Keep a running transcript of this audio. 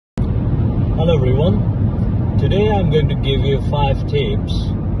Hello everyone. Today I'm going to give you 5 tips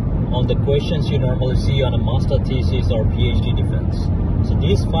on the questions you normally see on a master thesis or PhD defense. So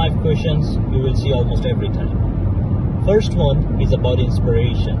these 5 questions you will see almost every time. First one is about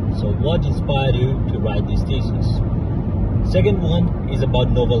inspiration. So what inspired you to write this thesis? Second one is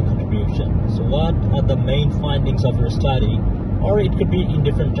about novel contribution. So what are the main findings of your study, or it could be in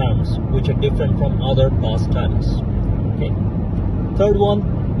different terms which are different from other past studies. Okay. Third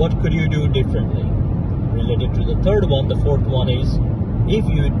one, what could you do differently? Related to the third one, the fourth one is, if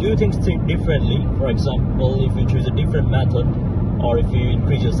you do things differently, for example, if you choose a different method, or if you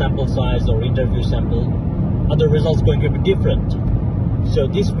increase your sample size or interview sample, are the results going to be different? So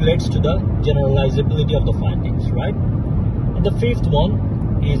this relates to the generalizability of the findings, right? And the fifth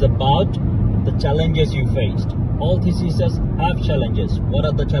one is about the challenges you faced. All theses have challenges. What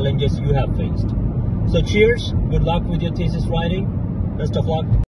are the challenges you have faced? So cheers, good luck with your thesis writing. Best of luck.